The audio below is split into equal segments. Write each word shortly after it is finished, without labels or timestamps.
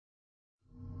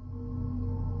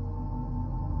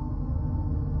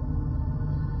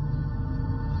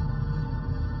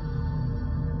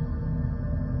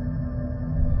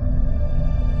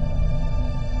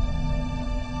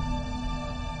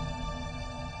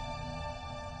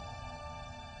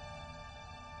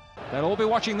They'll all be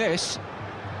watching this.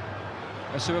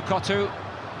 Kotu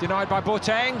denied by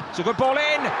Boateng. It's a good ball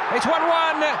in. It's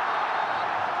 1-1.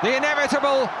 The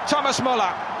inevitable Thomas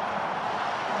Müller.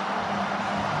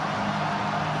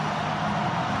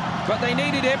 But they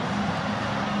needed him.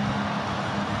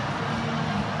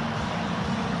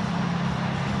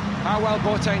 How well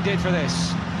Boateng did for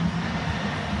this.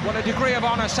 What a degree of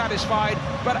honour satisfied,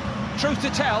 but truth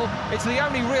to tell, it's the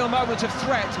only real moment of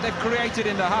threat they've created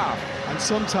in the half. And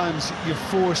sometimes you're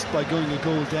forced by going a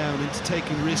goal down into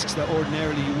taking risks that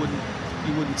ordinarily you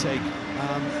wouldn't take.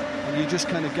 And you just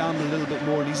kind of gamble a little bit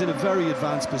more, and he's in a very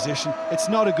advanced position. It's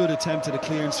not a good attempt at a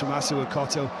clearance from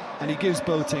Kotu, and he gives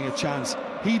Boateng a chance.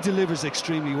 He delivers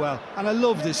extremely well, and I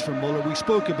love this from Müller. We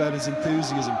spoke about his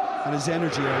enthusiasm and his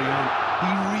energy early on.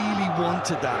 He really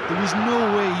wanted that. There was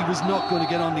no way he was not going to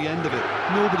get on the end of it.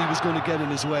 Nobody was going to get in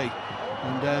his way,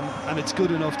 and it's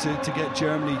good enough to get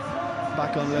Germany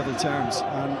back on level terms.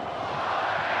 And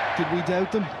did we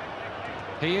doubt them?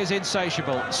 He is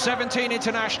insatiable. 17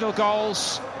 international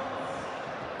goals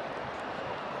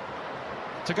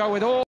to go with all.